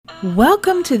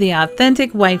Welcome to the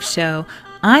Authentic Wife Show.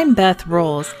 I'm Beth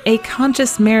Rolls, a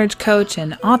conscious marriage coach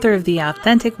and author of The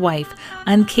Authentic Wife,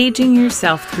 Uncaging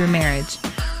Yourself Through Marriage.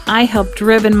 I help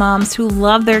driven moms who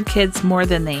love their kids more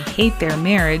than they hate their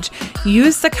marriage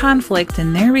use the conflict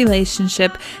in their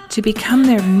relationship to become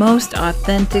their most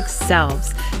authentic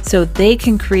selves so they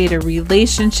can create a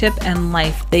relationship and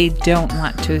life they don't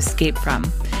want to escape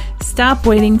from. Stop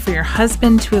waiting for your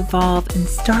husband to evolve and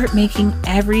start making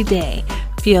every day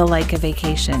feel like a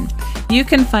vacation. You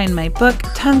can find my book,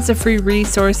 tons of free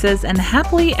resources, and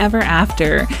Happily Ever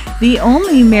After, the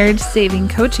only marriage-saving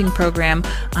coaching program,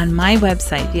 on my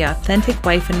website,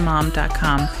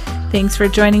 theauthenticwifeandmom.com. Thanks for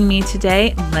joining me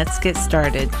today. Let's get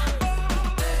started.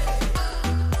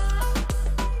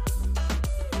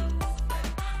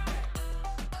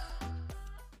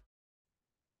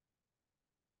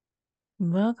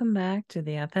 Welcome back to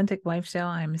the Authentic Wife Show.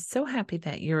 I'm so happy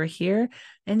that you're here.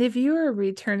 And if you're a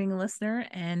returning listener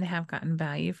and have gotten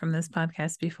value from this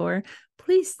podcast before,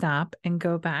 please stop and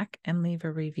go back and leave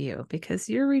a review, because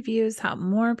your reviews help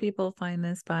more people find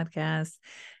this podcast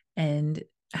and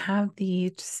have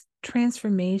the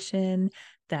transformation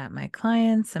that my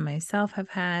clients and myself have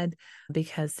had,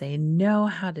 because they know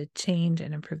how to change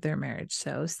and improve their marriage.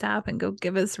 So stop and go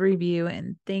give us a review.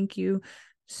 And thank you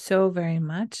so very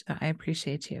much. I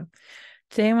appreciate you.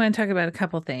 Today, I want to talk about a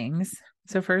couple things.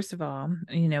 So first of all,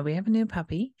 we have a new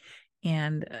puppy,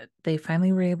 and they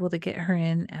finally were able to get her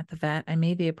in at the vet. I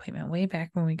made the appointment way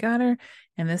back when we got her,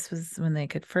 and this was when they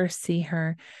could first see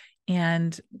her.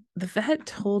 And the vet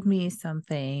told me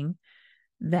something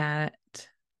that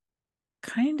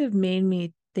kind of made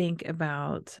me think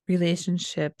about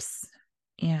relationships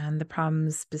and the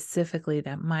problems specifically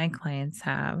that my clients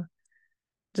have,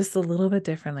 just a little bit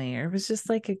differently. Or it was just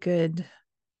like a good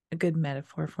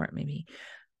metaphor for it, maybe.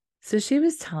 So she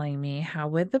was telling me how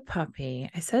with the puppy,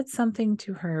 I said something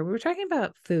to her. We were talking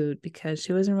about food because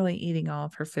she wasn't really eating all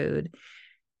of her food.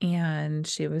 And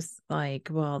she was like,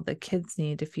 well, the kids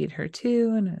need to feed her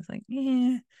too. And I was like,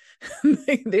 yeah,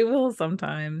 they will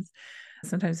sometimes.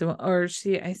 Sometimes they won't. I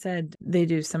said, they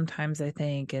do sometimes, I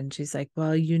think. And she's like,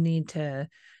 well, you need to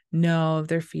know if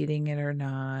they're feeding it or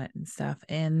not and stuff.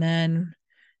 And then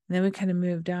we kind of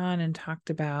moved on and talked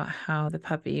about how the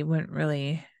puppy wouldn't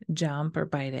really jump or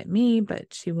bite at me,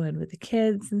 but she would with the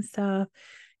kids and stuff.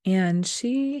 And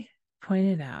she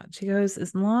pointed out, she goes,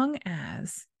 as long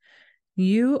as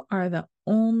you are the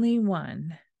only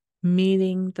one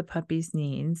meeting the puppy's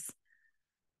needs,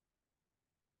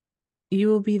 you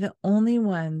will be the only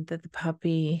one that the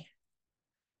puppy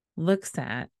looks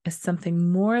at as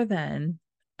something more than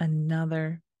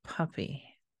another puppy.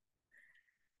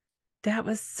 That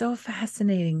was so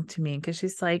fascinating to me, because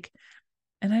she's like,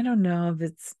 and I don't know if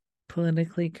it's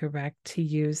politically correct to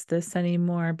use this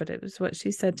anymore, but it was what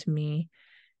she said to me.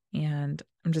 And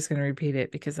I'm just going to repeat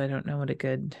it because I don't know what a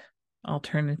good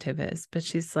alternative is. But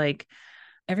she's like,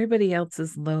 everybody else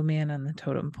is low man on the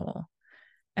totem pole.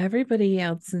 Everybody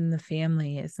else in the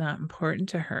family is not important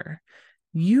to her.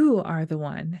 You are the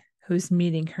one who's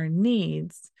meeting her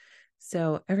needs.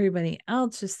 So everybody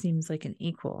else just seems like an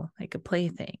equal, like a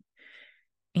plaything.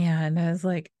 And I was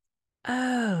like,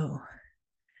 oh,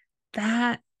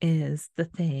 that is the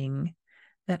thing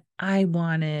that I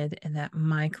wanted and that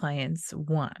my clients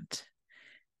want,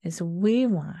 is we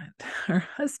want our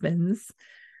husbands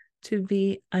to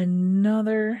be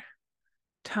another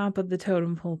top of the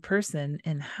totem pole person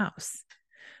in the house.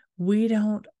 We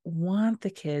don't want the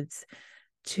kids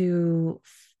to,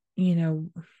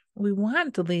 we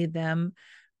want to lead them,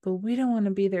 but we don't want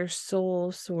to be their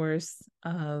sole source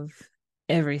of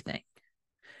everything.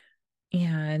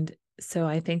 And so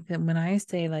I think that when I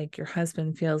say, like, your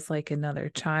husband feels like another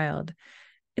child,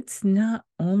 it's not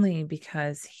only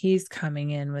because he's coming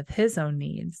in with his own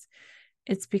needs.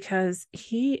 It's because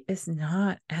he is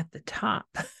not at the top.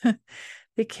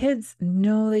 The kids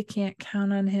know they can't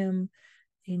count on him.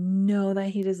 They know that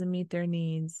he doesn't meet their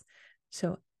needs.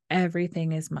 So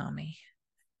everything is mommy,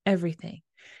 everything.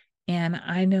 And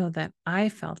I know that I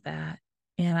felt that.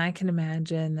 And I can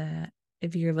imagine that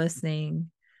if you're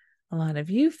listening, a lot of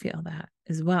you feel that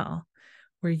as well,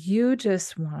 where you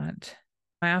just want,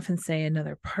 I often say,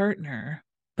 another partner,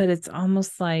 but it's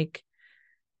almost like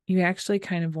you actually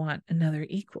kind of want another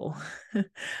equal,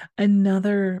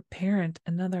 another parent,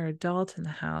 another adult in the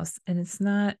house. And it's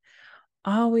not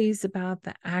always about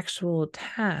the actual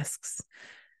tasks.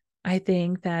 I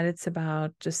think that it's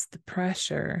about just the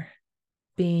pressure,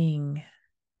 being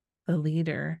the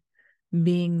leader,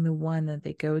 being the one that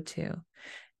they go to.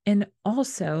 And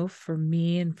also for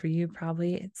me and for you,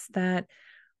 probably, it's that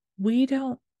we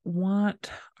don't want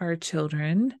our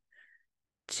children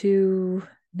to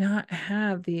not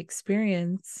have the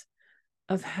experience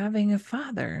of having a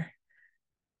father.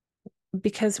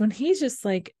 Because when he's just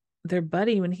like their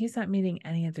buddy, when he's not meeting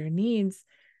any of their needs,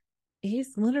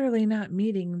 he's literally not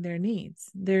meeting their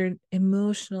needs, their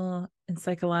emotional and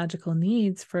psychological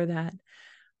needs for that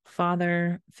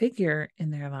father figure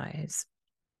in their lives,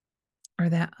 or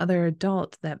that other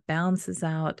adult that balances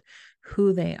out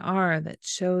who they are, that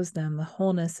shows them the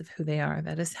wholeness of who they are.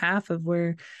 That is half of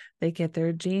where they get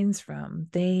their genes from.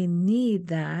 They need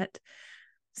that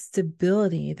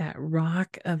stability, that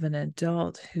rock of an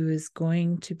adult who is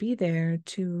going to be there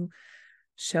to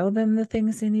show them the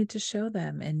things they need to show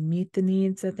them and meet the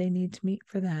needs that they need to meet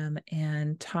for them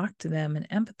and talk to them and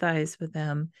empathize with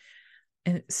them.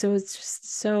 And so it's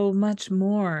just so much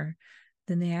more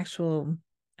than the actual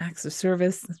acts of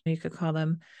service, you could call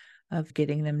them, of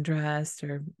getting them dressed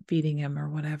or feeding them or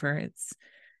whatever. It's,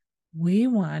 we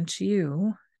want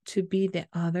you to be the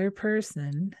other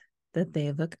person that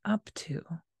they look up to.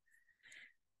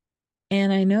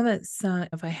 And I know that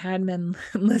if I had men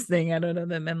listening, I don't know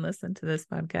that men listen to this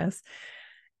podcast,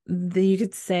 you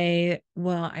could say,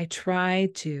 well, I try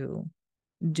to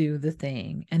do the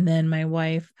thing, and then my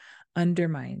wife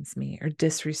undermines me or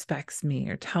disrespects me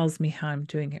or tells me how I'm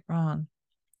doing it wrong.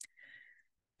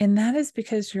 And that is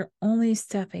because you're only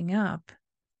stepping up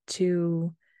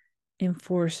to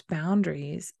enforce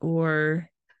boundaries or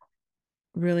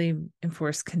really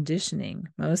enforce conditioning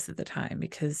most of the time,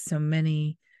 because so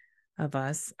many of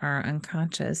us are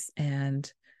unconscious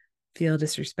and feel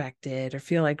disrespected or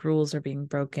feel like rules are being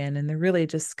broken, and they're really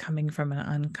just coming from an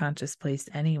unconscious place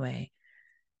anyway.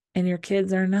 And your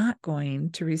kids are not going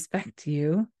to respect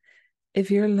you if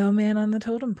you're a low man on the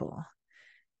totem pole.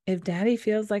 If daddy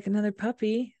feels like another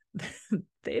puppy,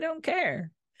 they don't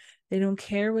care. They don't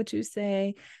care what you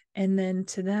say. And then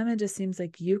to them, it just seems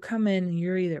like you come in and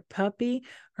you're either puppy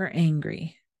or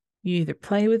angry. You either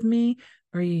play with me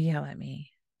or you yell at me.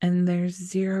 And there's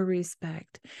zero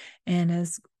respect. And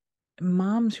as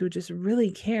moms who just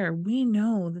really care, we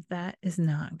know that that is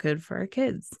not good for our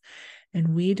kids.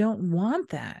 And we don't want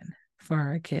that for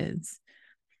our kids.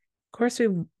 Of course,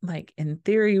 in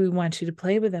theory, we want you to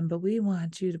play with them, but we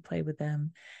want you to play with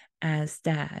them as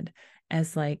dad,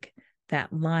 as like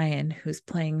that lion who's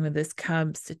playing with his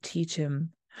cubs to teach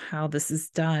him how this is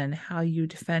done, how you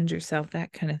defend yourself,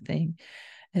 that kind of thing.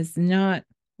 It's not,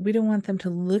 we don't want them to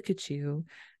look at you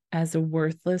as a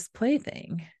worthless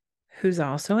plaything who's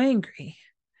also angry.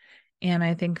 And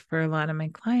I think for a lot of my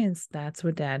clients, that's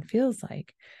what dad feels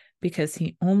like, because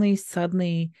he only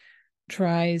suddenly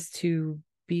tries to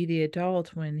be the adult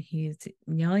when he's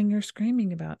yelling or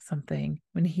screaming about something,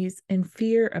 when he's in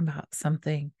fear about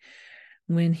something,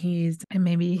 when and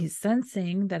maybe he's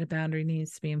sensing that a boundary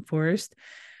needs to be enforced,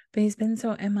 but he's been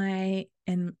so MIA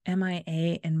and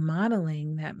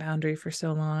modeling that boundary for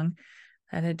so long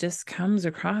that it just comes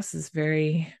across as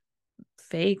very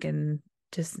fake and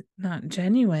just not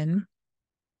genuine,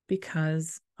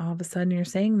 because all of a sudden you're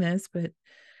saying this, but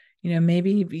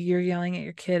maybe you're yelling at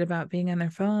your kid about being on their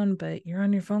phone, but you're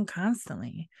on your phone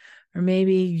constantly. Or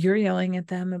maybe you're yelling at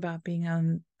them about being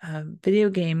on a video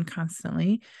game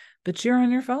constantly, but you're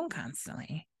on your phone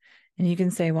constantly. And you can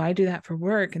say, well, I do that for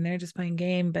work and they're just playing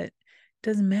game, but it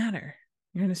doesn't matter.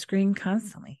 You're on a screen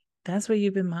constantly. That's what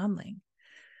you've been modeling.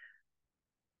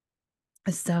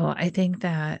 So I think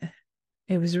that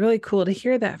it was really cool to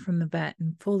hear that from the vet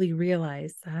and fully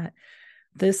realize that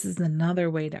this is another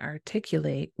way to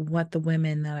articulate what the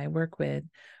women that I work with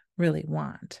really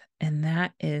want. And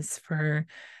that is for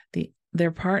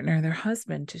their partner, their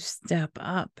husband, to step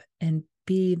up and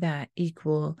be that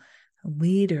equal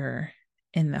leader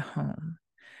in the home,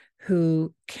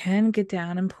 who can get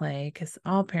down and play, because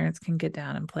all parents can get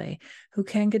down and play, who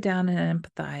can get down and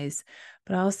empathize,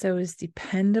 but also is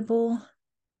dependable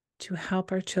to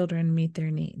help our children meet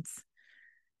their needs.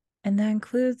 And that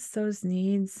includes those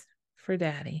needs for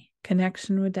daddy,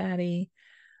 connection with daddy,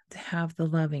 to have the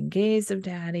loving gaze of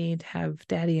daddy, to have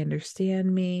daddy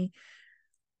understand me,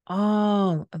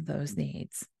 all of those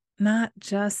needs, not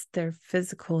just their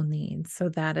physical needs. So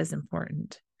that is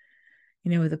important.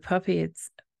 With a puppy, it's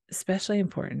especially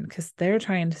important because they're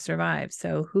trying to survive.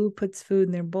 So who puts food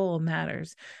in their bowl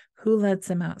matters. Who lets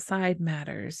them outside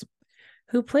matters.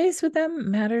 Who plays with them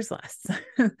matters less.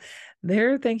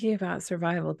 They're thinking about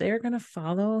survival. They're going to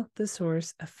follow the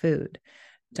source of food.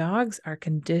 Dogs are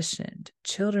conditioned.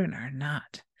 Children are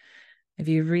not. If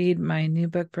you read my new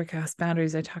book, Brick House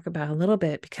Boundaries, I talk about a little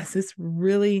bit, because it's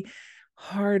really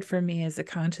hard for me as a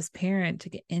conscious parent to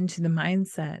get into the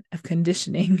mindset of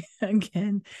conditioning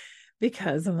again,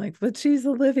 because I'm like, but she's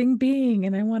a living being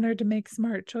and I want her to make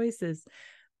smart choices.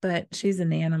 but she's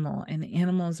an animal and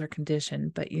animals are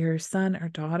conditioned, but your son or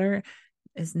daughter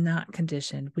is not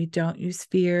conditioned. We don't use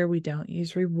fear. We don't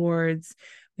use rewards.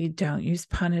 We don't use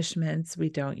punishments. We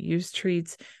don't use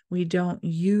treats. We don't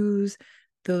use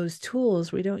those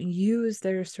tools. We don't use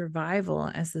their survival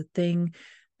as the thing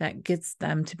that gets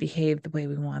them to behave the way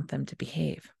we want them to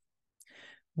behave.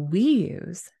 We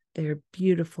use their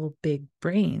beautiful big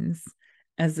brains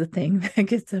as the thing that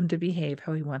gets them to behave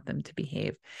how we want them to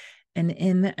behave. And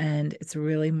in the end, it's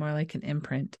really more like an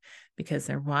imprint because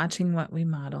they're watching what we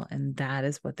model and that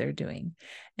is what they're doing.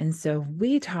 And so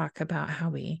we talk about how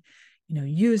we,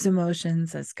 use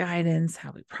emotions as guidance,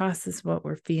 how we process what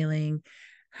we're feeling,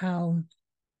 how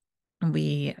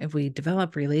if we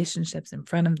develop relationships in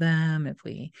front of them, if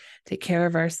we take care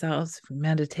of ourselves, if we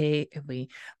meditate, if we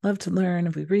love to learn,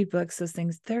 if we read books, those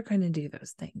things, they're going to do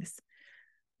those things.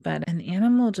 But an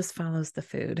animal just follows the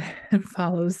food and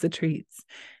follows the treats.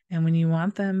 And when you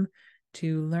want them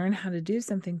to learn how to do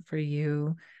something for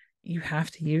you, you have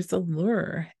to use the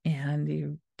lure and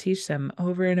you teach them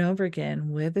over and over again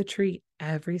with a treat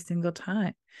every single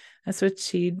time. That's what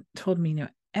she told me,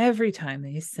 every time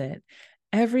they sit,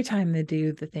 every time they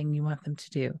do the thing you want them to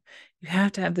do, you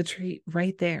have to have the treat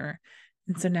right there.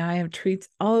 And so now I have treats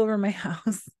all over my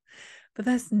house, but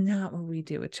that's not what we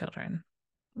do with children.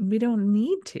 We don't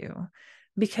need to,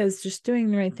 because just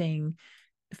doing the right thing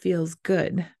feels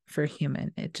good for a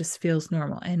human. It just feels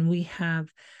normal. And we have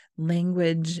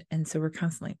language. And so we're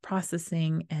constantly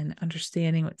processing and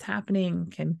understanding what's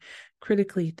happening, can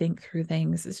critically think through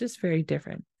things. It's just very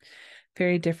different,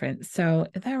 very different. So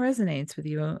if that resonates with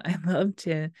you, I'd love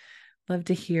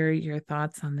to hear your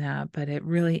thoughts on that. But it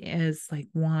really is like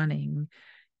wanting,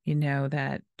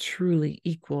 that truly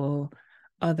equal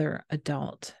other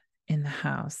adult in the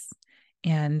house.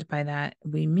 And by that,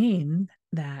 we mean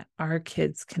that our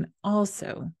kids can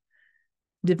also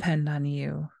depend on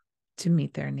you to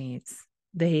meet their needs.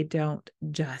 They don't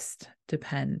just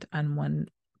depend on one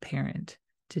parent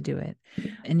to do it.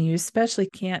 And you especially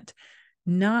can't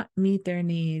not meet their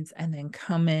needs and then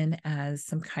come in as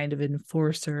some kind of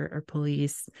enforcer or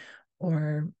police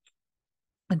or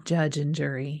a judge and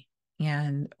jury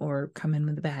or come in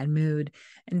with a bad mood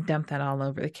and dump that all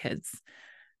over the kids.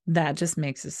 That just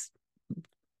makes us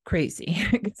crazy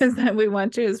because we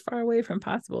want you as far away from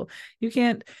possible. You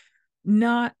can't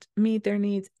not meet their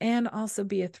needs and also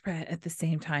be a threat at the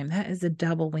same time. That is a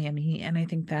double whammy. And I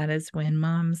think that is when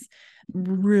moms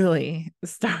really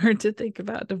start to think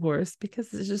about divorce,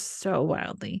 because it's just so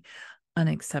wildly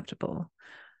unacceptable.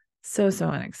 So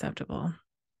unacceptable.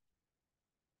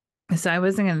 So I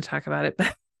wasn't going to talk about it,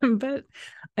 but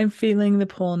I'm feeling the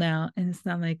pull now. And it's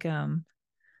not like trying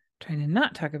to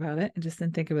not talk about it. I just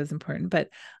didn't think it was important. But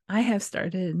I have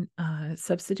started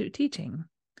substitute teaching.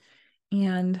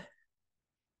 And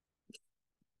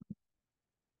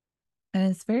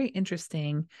it's very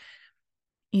interesting,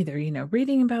 either,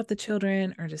 reading about the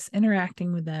children or just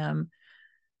interacting with them.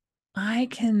 I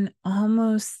can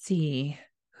almost see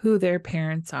who their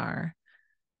parents are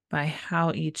by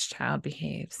how each child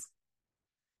behaves.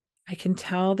 I can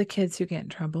tell the kids who get in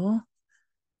trouble.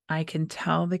 I can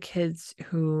tell the kids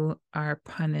who are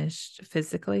punished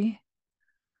physically.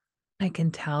 I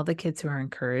can tell the kids who are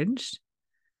encouraged.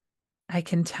 I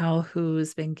can tell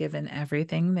who's been given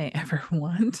everything they ever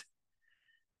want.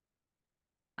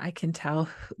 I can tell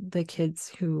the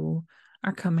kids who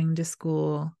are coming to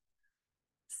school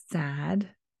sad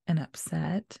and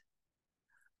upset.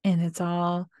 And it's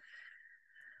all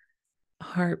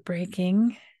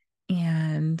heartbreaking.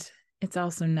 And it's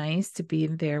also nice to be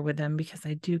there with them because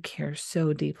I do care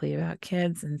so deeply about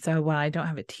kids. And so while I don't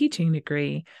have a teaching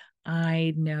degree,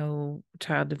 I know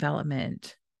child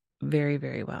development very,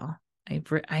 very well.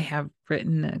 I have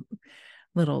written a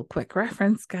little quick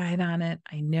reference guide on it.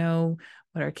 I know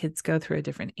what our kids go through at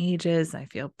different ages. I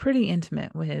feel pretty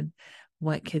intimate with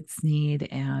what kids need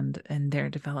and their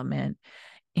development.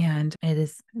 And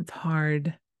it's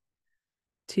hard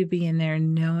to be in there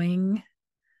knowing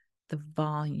the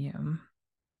volume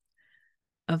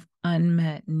of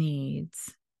unmet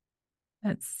needs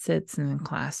that sits in the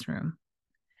classroom,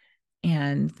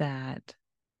 and that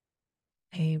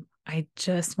I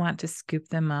just want to scoop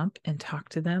them up and talk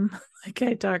to them like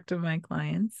I talk to my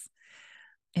clients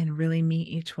and really meet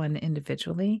each one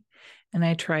individually. And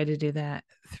I try to do that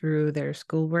through their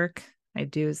schoolwork. I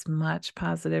do as much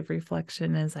positive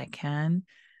reflection as I can,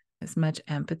 as much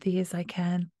empathy as I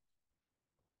can.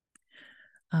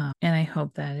 And I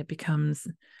hope that it becomes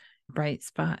a bright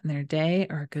spot in their day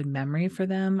or a good memory for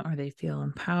them, or they feel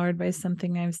empowered by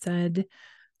something I've said.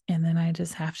 And then I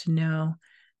just have to know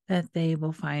that they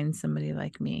will find somebody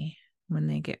like me when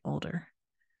they get older.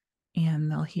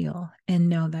 and they'll heal and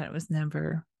know that it was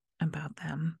never about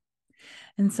them.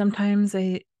 And sometimes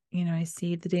I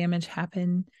see the damage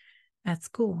happen at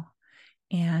school,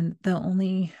 and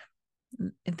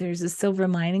if there's a silver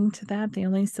lining to that, the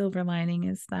only silver lining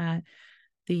is that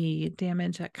the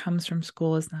damage that comes from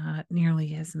school is not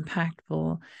nearly as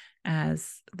impactful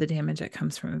as the damage that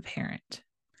comes from a parent.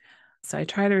 So I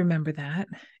try to remember that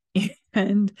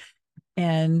and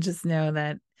just know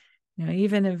that,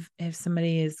 even if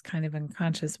somebody is kind of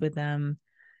unconscious with them,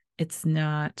 it's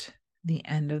not the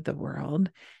end of the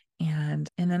world. And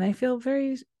then I feel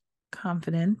very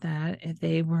confident that if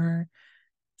they were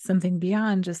something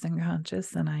beyond just unconscious,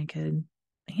 then I could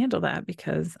handle that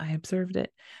because I observed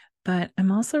it. But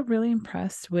I'm also really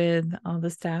impressed with all the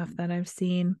staff that I've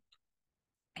seen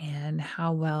and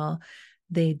how well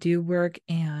they do work.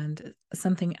 And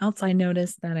something else I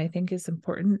noticed that I think is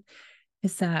important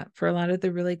is that for a lot of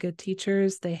the really good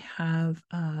teachers, they have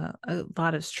a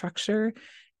lot of structure,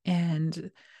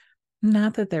 and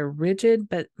not that they're rigid,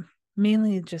 but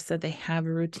mainly just that they have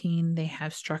a routine, they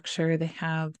have structure, they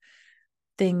have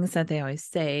things that they always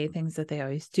say, things that they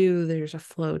always do. There's a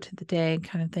flow to the day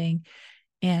kind of thing.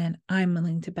 And I'm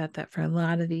willing to bet that for a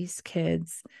lot of these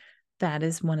kids, that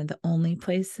is one of the only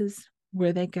places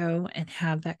where they go and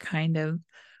have that kind of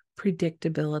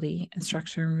predictability and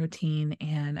structure and routine.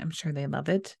 And I'm sure they love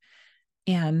it.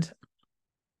 And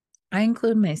I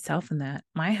include myself in that.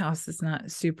 My house is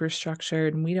not super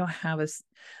structured, and we don't have a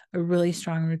really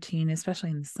strong routine, especially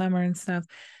in the summer and stuff.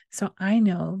 So I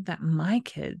know that my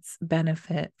kids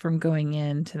benefit from going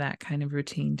into that kind of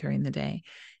routine during the day.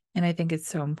 And I think it's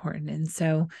so important. And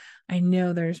so I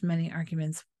know there's many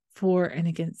arguments for and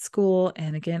against school.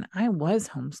 And again, I was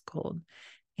homeschooled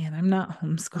and I'm not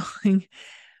homeschooling.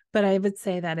 But I would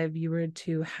say that if you were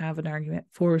to have an argument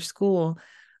for school,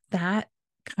 that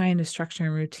kind of structure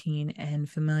and routine and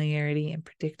familiarity and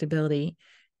predictability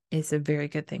is a very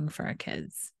good thing for our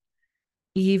kids.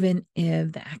 Even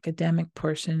if the academic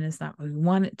portion is not what we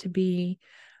want it to be,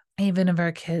 even if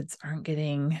our kids aren't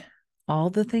getting all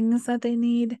the things that they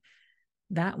need,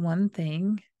 that one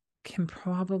thing can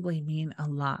probably mean a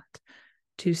lot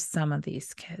to some of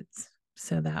these kids.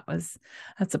 So that's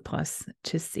a plus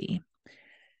to see.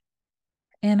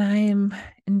 And I am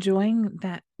enjoying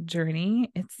that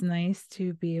journey. It's nice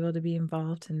to be able to be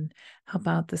involved and help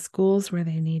out the schools where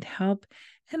they need help,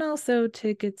 and also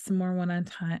to get some more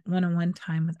one-on-one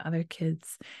time with other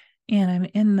kids. And I'm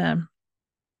in the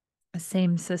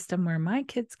same system where my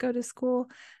kids go to school,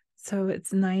 so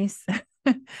it's nice.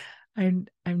 I'm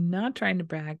not trying to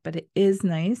brag, but it is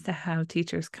nice to have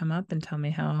teachers come up and tell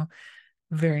me how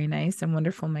very nice and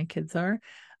wonderful my kids are.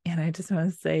 And I just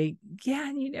want to say, yeah,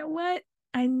 and you know what?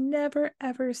 I never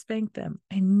ever spank them.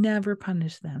 I never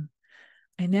punish them.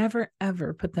 I never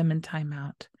ever put them in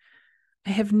timeout.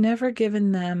 I have never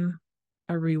given them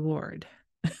a reward.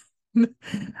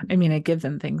 I mean, I give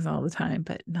them things all the time,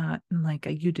 but not like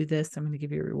you do this, I'm going to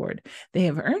give you a reward. They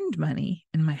have earned money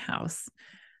in my house,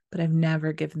 but I've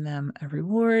never given them a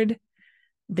reward.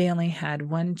 They only had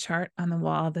one chart on the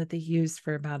wall that they used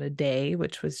for about a day,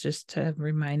 which was just to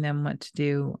remind them what to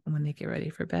do when they get ready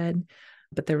for bed.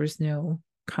 But there was no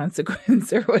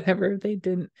consequence or whatever. It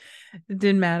didn't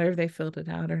matter if they filled it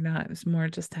out or not. It was more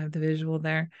just to have the visual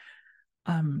there.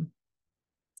 And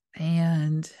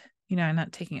I'm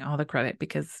not taking all the credit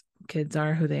because kids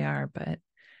are who they are, but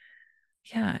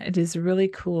yeah, it is really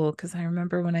cool because I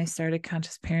remember when I started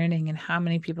conscious parenting and how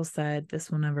many people said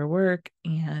this will never work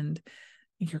and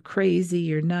you're crazy,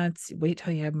 you're nuts, wait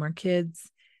till you have more kids.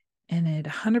 And it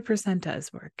 100%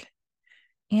 does work.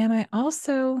 And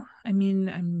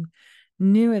I'm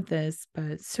new at this,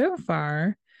 but so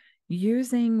far,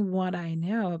 using what I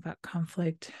know about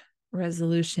conflict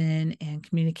resolution and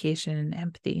communication and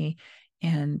empathy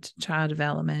and child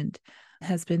development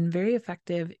has been very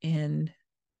effective in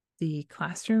the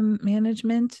classroom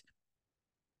management.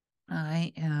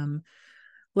 I am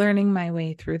learning my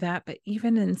way through that, but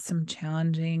even in some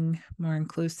challenging, more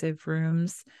inclusive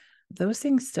rooms, those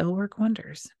things still work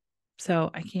wonders.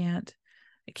 So I can't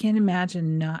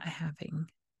imagine not having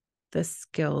the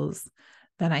skills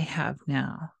that I have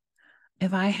now.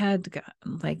 If I had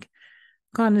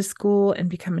gone to school and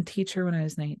become a teacher when I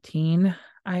was 19,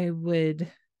 I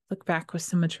would look back with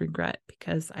so much regret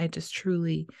because I just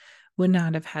truly would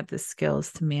not have had the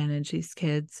skills to manage these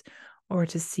kids or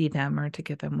to see them or to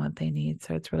give them what they need.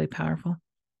 So it's really powerful.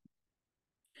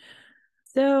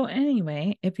 So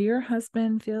anyway, if your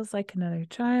husband feels like another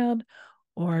child,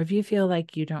 or if you feel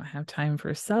like you don't have time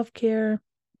for self-care,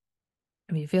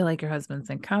 if you feel like your husband's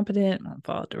incompetent, won't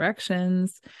follow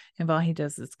directions, if all he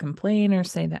does is complain or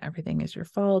say that everything is your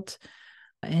fault,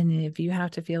 And if you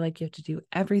have to feel like you have to do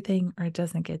everything or it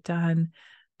doesn't get done,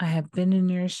 I have been in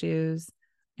your shoes.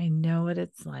 I know what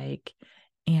it's like.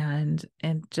 And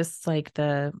just like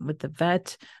with the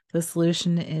vet, the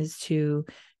solution is to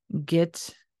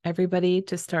get everybody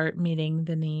to start meeting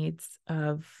the needs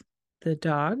of the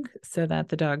dog so that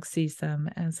the dog sees them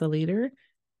as a leader.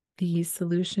 The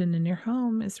solution in your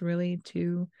home is really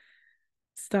to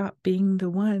stop being the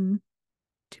one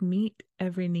to meet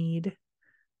every need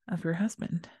of your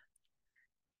husband,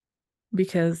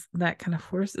 because that kind of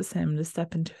forces him to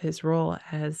step into his role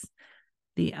as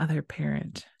the other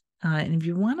parent. And if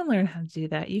you want to learn how to do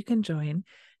that, you can join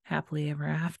Happily Ever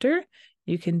After.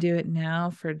 You can do it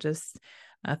now for just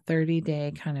a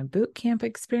 30-day kind of boot camp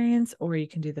experience, or you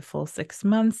can do the full 6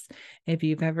 months. If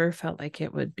you've ever felt like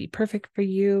it would be perfect for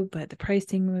you, but the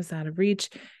pricing was out of reach,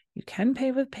 you can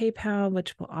pay with PayPal,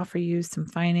 which will offer you some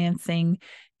financing,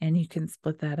 and you can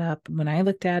split that up. When I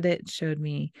looked at it, it showed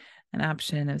me an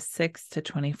option of 6 to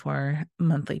 24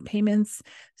 monthly payments.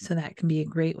 So that can be a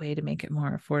great way to make it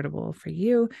more affordable for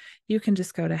you. You can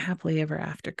just go to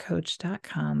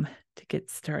happilyeveraftercoach.com to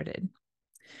get started.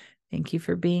 Thank you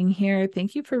for being here.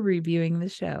 Thank you for reviewing the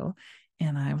show,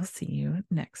 and I will see you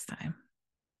next time.